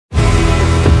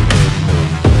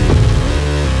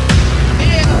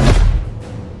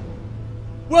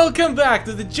Welcome back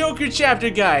to the Joker chapter,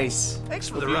 guys. Thanks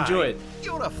for Hope the you ride. enjoy it.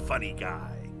 You're a funny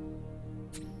guy.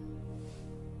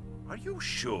 Are you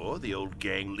sure the old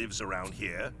gang lives around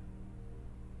here?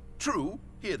 True,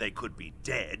 here they could be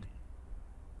dead.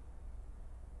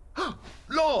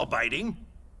 Law-abiding.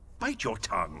 Bite your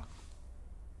tongue.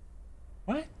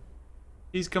 What?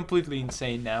 He's completely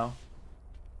insane now.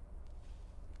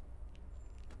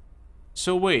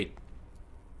 So wait.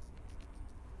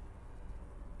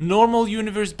 Normal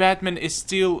universe Batman is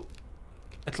still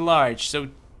at large, so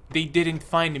they didn't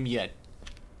find him yet.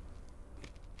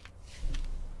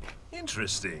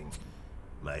 Interesting.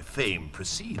 My fame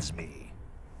precedes me.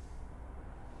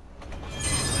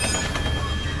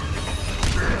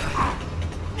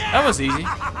 That was easy.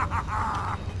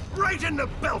 Right in the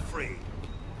belfry.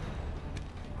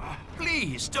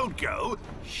 Please, don't go.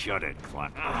 Shut it,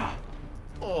 Clark.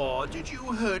 Oh, did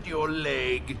you hurt your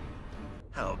leg?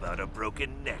 How about a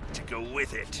broken neck to go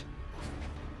with it?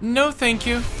 No, thank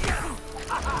you.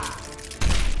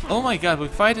 Oh my god, we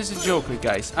fight as a Joker,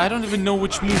 guys. I don't even know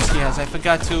which moves he has. I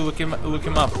forgot to look him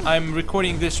up. I'm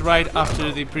recording this right after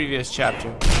the previous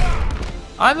chapter.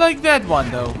 I like that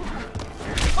one, though.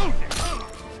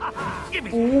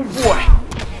 Oh boy!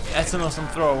 That's an awesome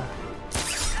throw.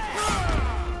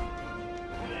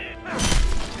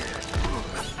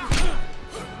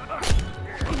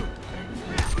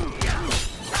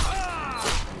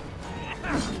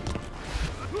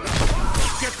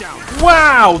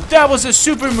 Wow, that was a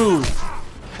super move.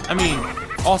 I mean,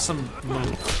 awesome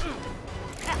move.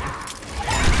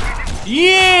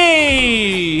 Yay!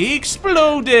 He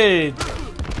exploded.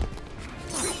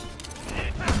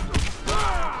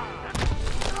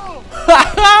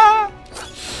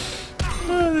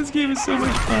 Oh, this game is so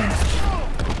much fun.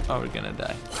 Oh, we're gonna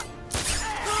die.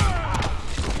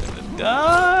 Gonna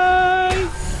die.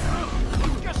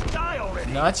 Just die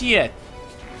already. Not yet.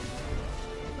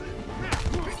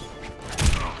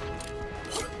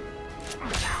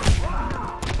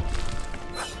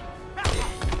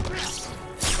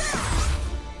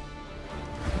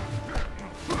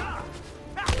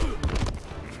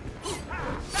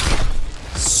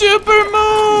 Super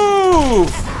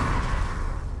move!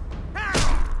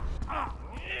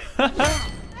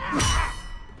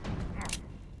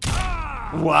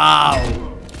 Wow!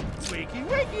 Wakey,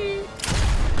 wakey.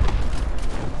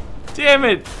 Damn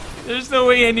it! There's no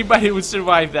way anybody would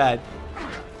survive that.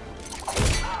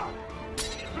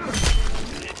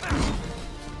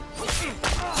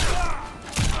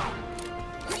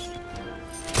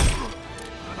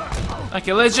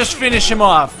 Okay, let's just finish him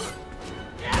off.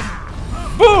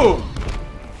 Boom!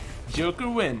 Joker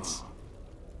wins.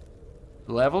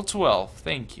 Level 12,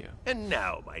 thank you. And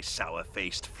now, my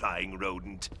sour-faced flying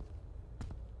rodent.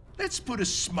 Let's put a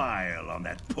smile on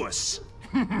that puss.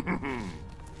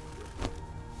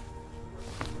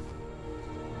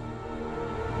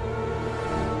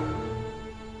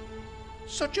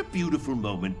 Such a beautiful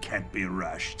moment can't be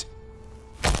rushed.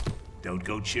 Don't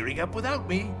go cheering up without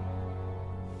me.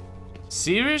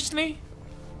 Seriously?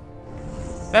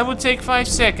 That would take 5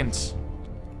 seconds.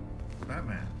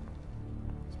 Batman,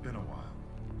 it's been a while.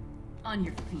 On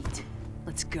your feet.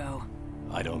 Let's go.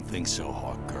 I don't think so,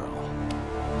 Hawk Girl.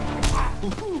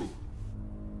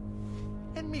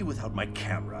 And me without my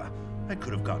camera, I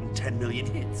could have gotten 10 million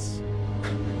hits.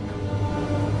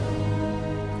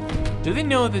 Do they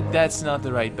know that that's not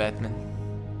the right Batman?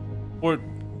 Or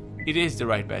it is the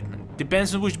right Batman?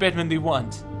 Depends on which Batman they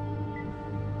want.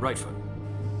 Right foot.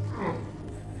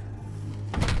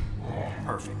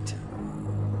 Perfect.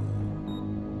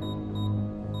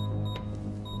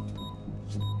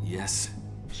 Yes,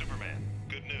 Superman,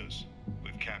 good news.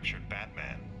 We've captured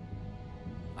Batman.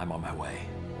 I'm on my way.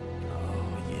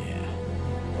 Oh yeah.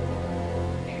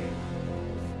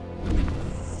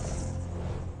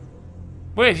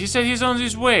 Wait, he said he's on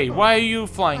his way. Why are you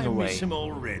flying I away? miss him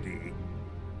already.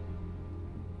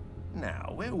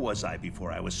 Now, where was I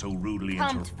before I was so rudely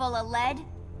Pumped full of lead?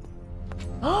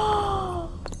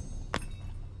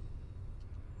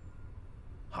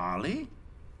 Harley?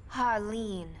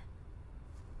 Harleen.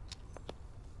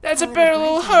 That's a little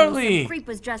parallel bird told me Harley. Some creep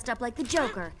was dressed up like the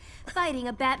Joker, fighting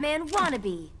a Batman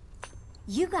wannabe.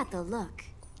 You got the look,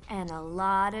 and a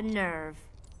lot of nerve.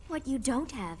 What you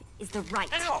don't have is the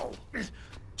right. Ow!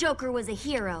 Joker was a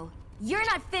hero. You're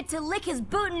not fit to lick his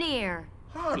boutonniere.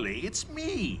 Harley, it's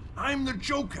me. I'm the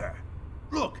Joker.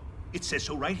 Look, it says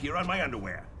so right here on my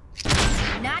underwear.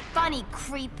 Not funny,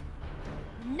 creep.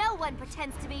 No one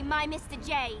pretends to be my Mr.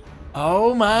 J.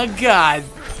 Oh my god.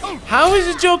 How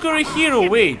is the Joker a hero?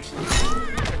 Wait.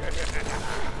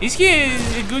 Is he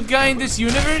a good guy in this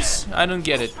universe? I don't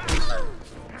get it.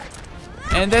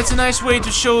 And that's a nice way to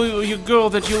show your girl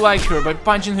that you like her, by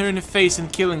punching her in the face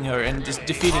and killing her and just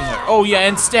defeating her. Oh yeah,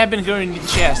 and stabbing her in the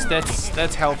chest.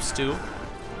 That helps too.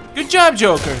 Good job,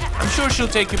 Joker. I'm sure she'll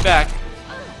take you back.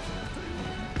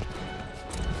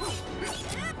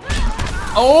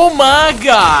 Oh my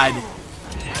god!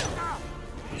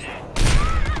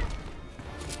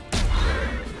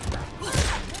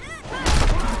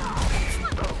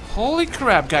 Holy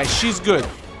crap, guys, she's good.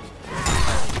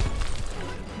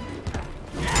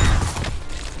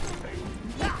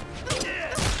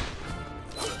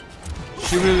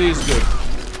 She really is good.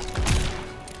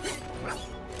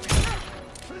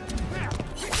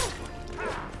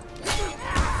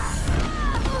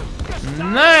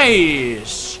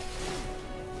 Nice!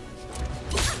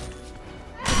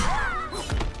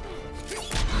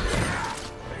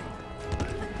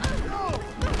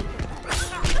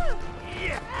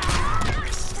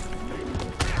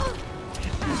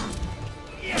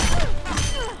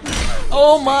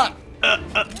 Oh my!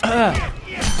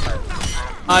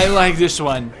 I like this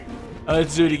one.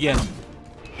 Let's do it again.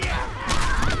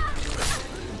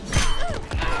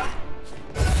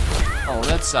 Oh,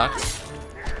 that sucks.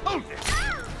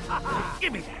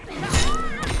 Give me that.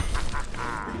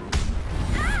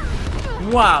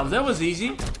 Wow, that was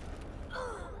easy.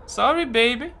 Sorry,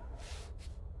 baby.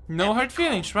 No hard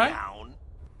feelings, right? Down.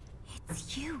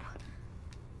 It's you.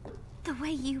 The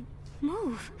way you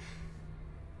move.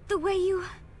 The way you...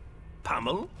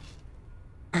 Pummel?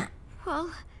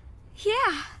 Well,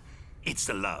 yeah. It's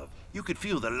the love. You could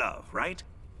feel the love, right?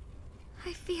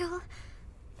 I feel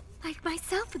like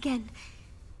myself again.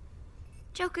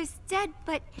 Joker's dead,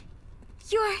 but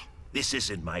you're... This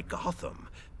isn't my Gotham,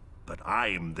 but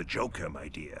I'm the Joker, my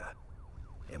dear.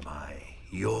 Am I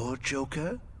your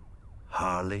Joker,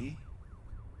 Harley?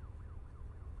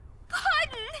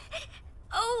 Pardon!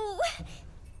 Oh!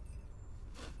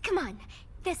 Come on,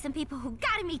 there's some people who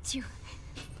gotta meet you.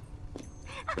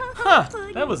 Huh,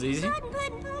 that was easy.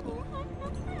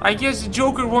 I guess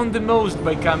Joker won the most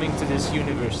by coming to this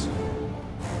universe.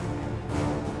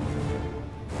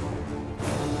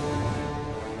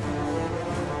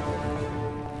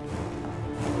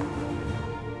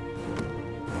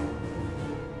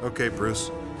 Okay,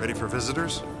 Bruce. Ready for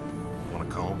visitors? Want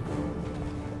a comb?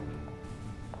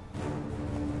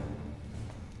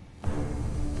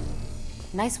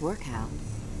 Nice work, Hal.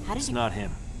 How did It's you... not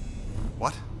him.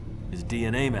 What? His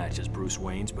DNA matches Bruce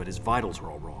Wayne's, but his vitals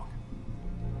are all wrong.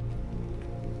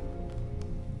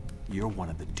 You're one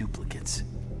of the duplicates.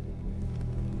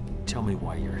 Tell me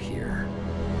why you're here.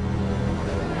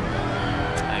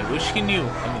 I wish he knew.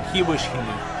 I mean, he wish he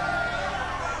knew.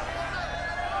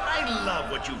 I love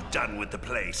what you've done with the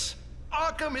place.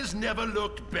 Arkham has never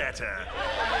looked better.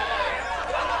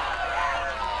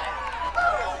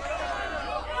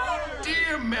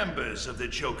 Dear members of the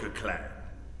Joker clan,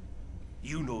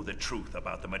 you know the truth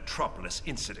about the Metropolis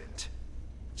incident.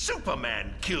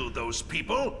 Superman killed those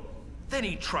people, then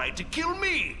he tried to kill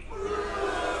me.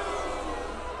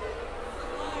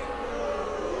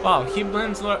 Wow, he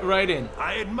blends right in.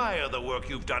 I admire the work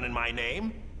you've done in my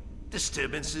name.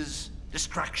 Disturbances,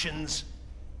 distractions,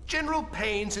 general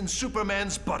pains in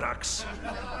Superman's buttocks.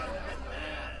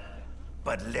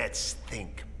 But let's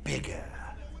think bigger.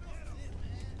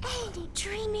 Ain't he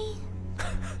dreamy?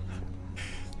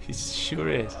 He sure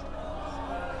is.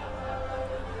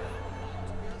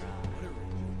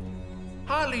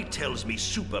 Harley tells me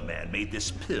Superman made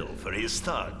this pill for his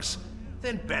thugs.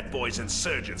 Then Bat Boys and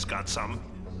Surgeons got some.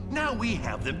 Now we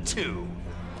have them too.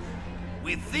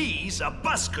 With these, a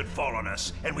bus could fall on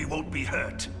us and we won't be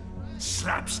hurt.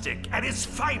 Slapstick at its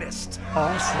finest.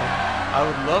 Awesome. I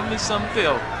would love me some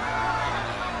pill.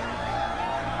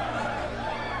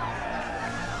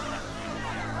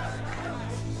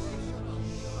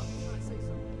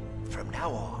 From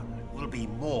now on, we'll be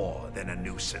more than a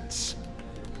nuisance.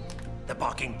 The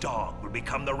barking dog will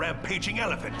become the rampaging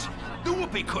elephant. The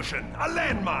whoopee cushion, a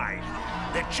landmine.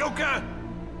 The Joker,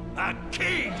 a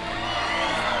king.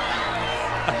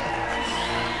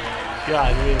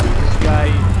 God, really, this guy.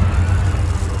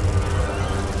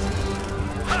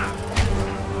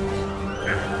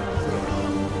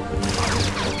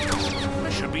 I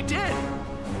should be dead.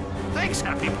 Thanks,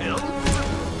 Happy Pill.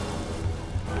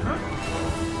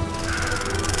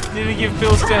 Didn't give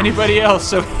pills to anybody else,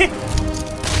 so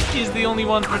he's the only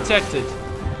one protected.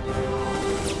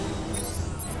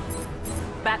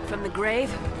 Back from the grave?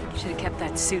 Should have kept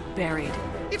that suit buried.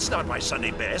 It's not my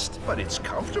Sunday best, but it's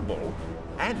comfortable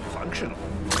and functional.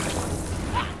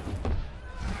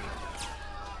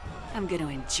 I'm gonna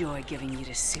enjoy giving you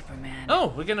to Superman.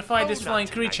 Oh, we're gonna fight this not flying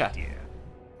tonight, creature. dear.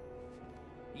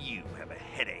 You have a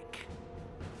headache.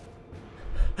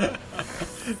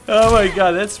 Oh my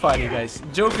god, that's funny, guys.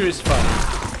 Joker is funny.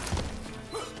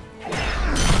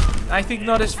 I think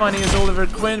not as funny as Oliver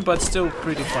Queen, but still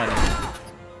pretty funny.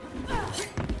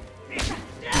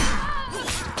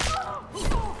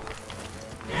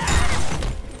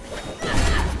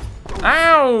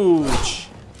 Ouch!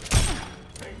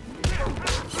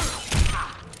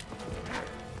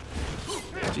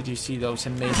 Did you see those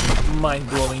amazing,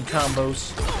 mind-blowing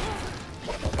combos?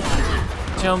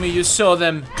 Tell me you saw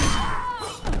them.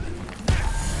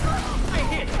 I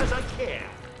hit because I care.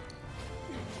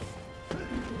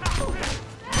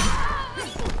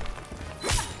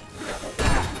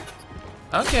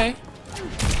 Okay.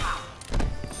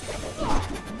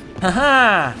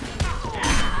 Haha!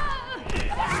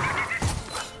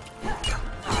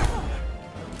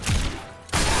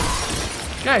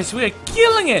 Guys, we are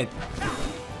killing it!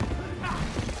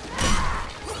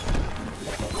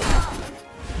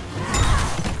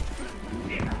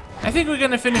 I think we're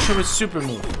gonna finish her with super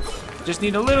move. Just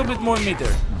need a little bit more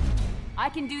meter. I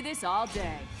can do this all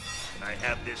day. Can I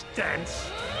have this dance?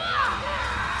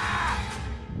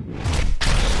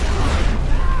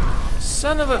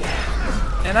 Son of a...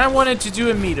 And I wanted to do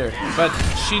a meter, but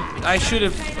I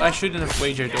shouldn't have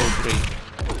wagered all three.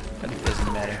 But it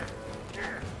doesn't matter.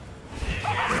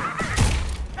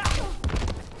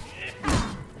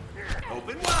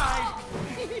 Open wide.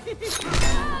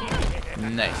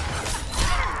 Nice.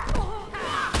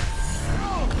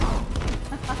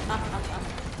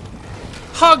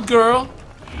 Hug girl.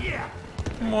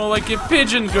 More like a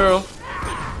pigeon girl.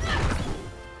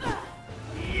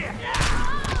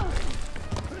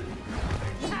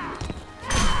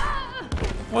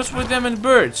 What's with them and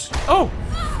birds? Oh!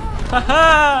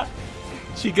 Haha!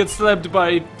 She got slapped by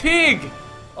a pig!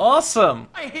 Awesome!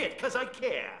 I hit because I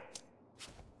care.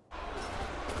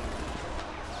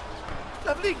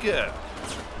 Lovely girl.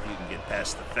 You can get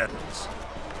past the feathers.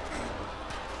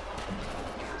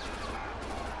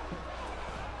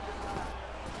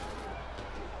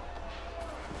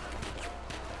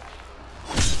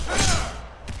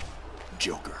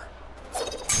 Joker.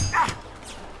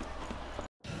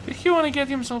 Did he want to get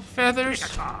himself feathers?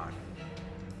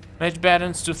 Match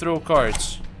buttons to throw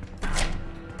cards.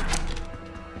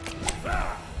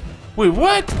 Wait,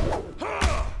 what?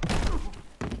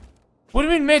 What do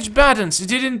you mean match buttons? It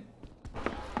didn't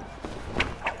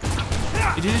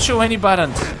show any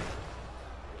buttons.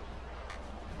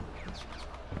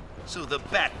 So the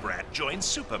Bat Brat joins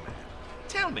Superman.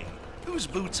 Tell me, whose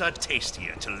boots are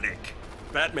tastier to lick?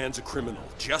 Batman's a criminal,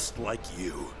 just like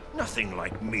you. Nothing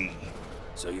like me.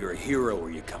 So you're a hero where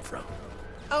you come from.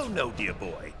 Oh no, dear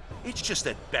boy. It's just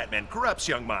that Batman corrupts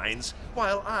young minds,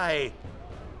 while I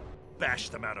bash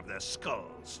them out of their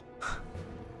skulls.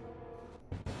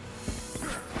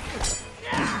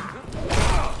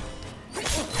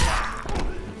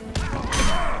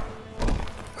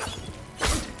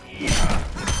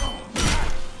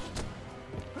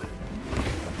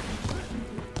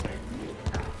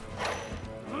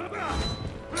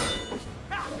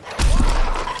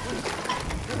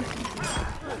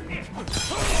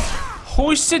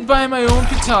 Hoisted by my own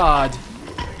petard.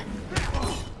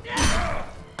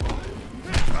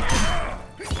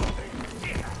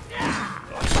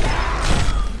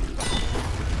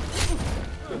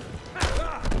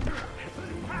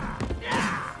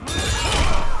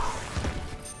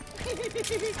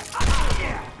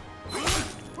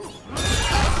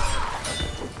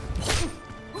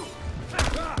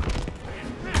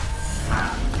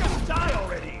 Die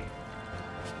already!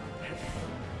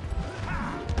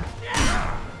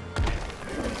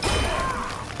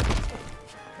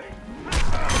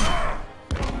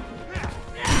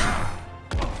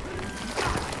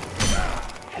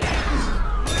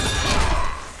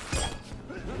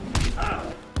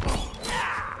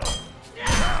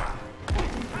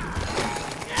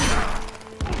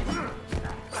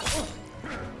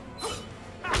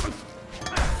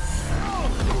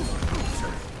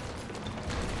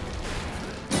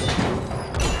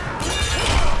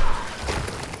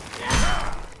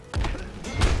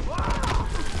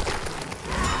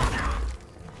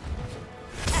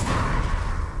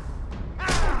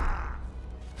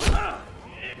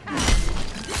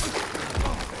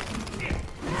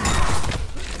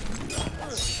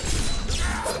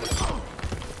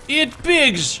 Eat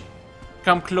pigs!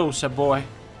 Come closer, boy.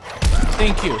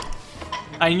 Thank you.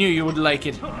 I knew you would like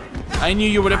it. I knew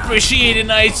you would appreciate a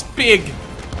nice pig.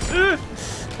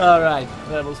 Alright,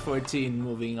 level 14,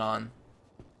 moving on.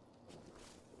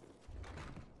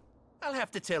 I'll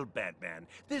have to tell Batman,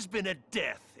 there's been a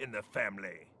death in the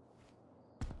family.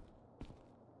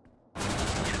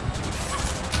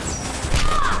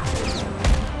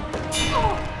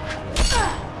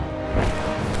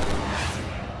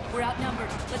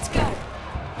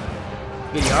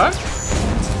 are?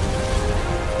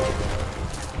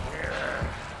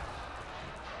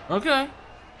 Okay.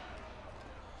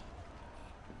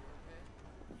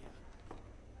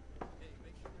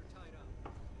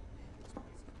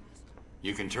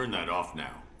 You can turn that off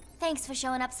now. Thanks for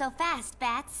showing up so fast,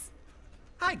 Bats.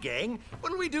 Hi, gang.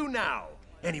 What do we do now?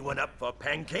 Anyone up for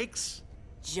pancakes?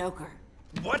 Joker.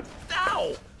 What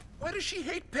now? Why does she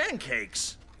hate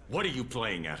pancakes? What are you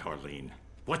playing at, Harleen?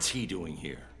 What's he doing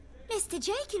here? Mr.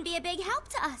 J can be a big help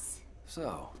to us.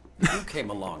 So, you came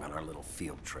along on our little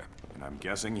field trip. And I'm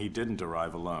guessing he didn't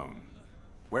arrive alone.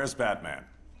 Where's Batman?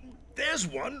 There's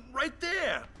one right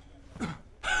there.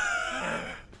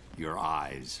 Your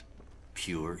eyes.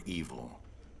 Pure evil.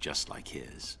 Just like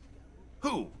his.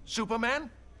 Who? Superman?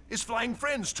 His flying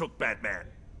friends took Batman.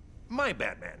 My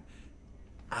Batman.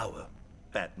 Our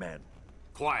Batman.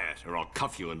 Quiet, or I'll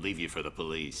cuff you and leave you for the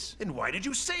police. Then why did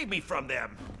you save me from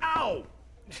them? Ow!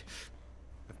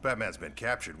 If Batman's been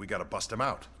captured, we gotta bust him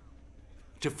out.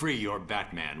 To free your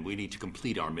Batman, we need to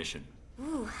complete our mission.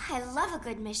 Ooh, I love a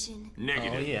good mission.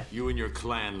 Negative. Oh, yeah. You and your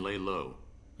clan lay low.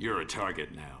 You're a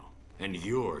target now. And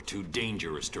you're too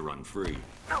dangerous to run free.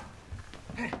 Ow.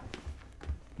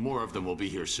 More of them will be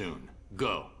here soon.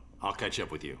 Go. I'll catch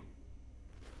up with you.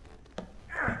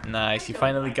 Nice, you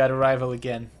finally got a rival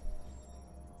again.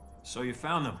 So you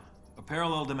found them. A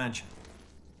parallel dimension.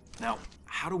 Now,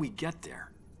 how do we get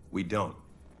there? We don't.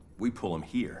 We pull him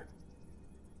here.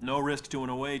 No risk to an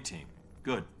away team.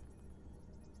 Good.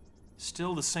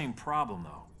 Still the same problem,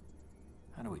 though.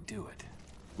 How do we do it?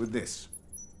 With this.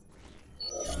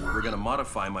 We're gonna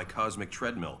modify my cosmic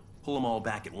treadmill. Pull them all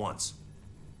back at once.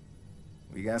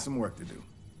 We got some work to do.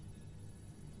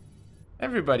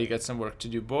 Everybody got some work to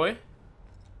do, boy.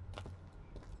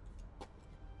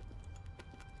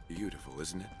 Beautiful,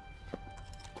 isn't it?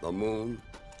 The moon,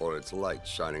 or its light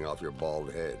shining off your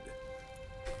bald head.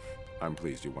 I'm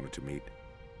pleased you wanted to meet.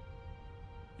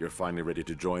 You're finally ready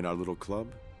to join our little club?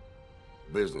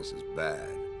 Business is bad.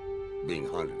 Being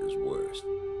hunted is worse.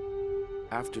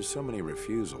 After so many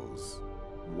refusals,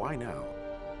 why now?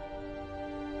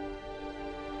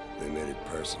 They made it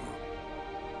personal.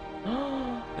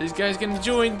 This guy's gonna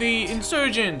join the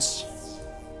insurgents.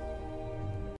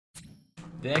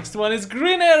 The next one is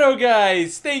Green Arrow,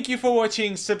 guys. Thank you for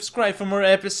watching. Subscribe for more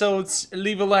episodes.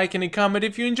 Leave a like and a comment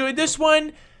if you enjoyed this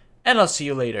one. And I'll see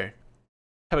you later.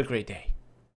 Have a great day.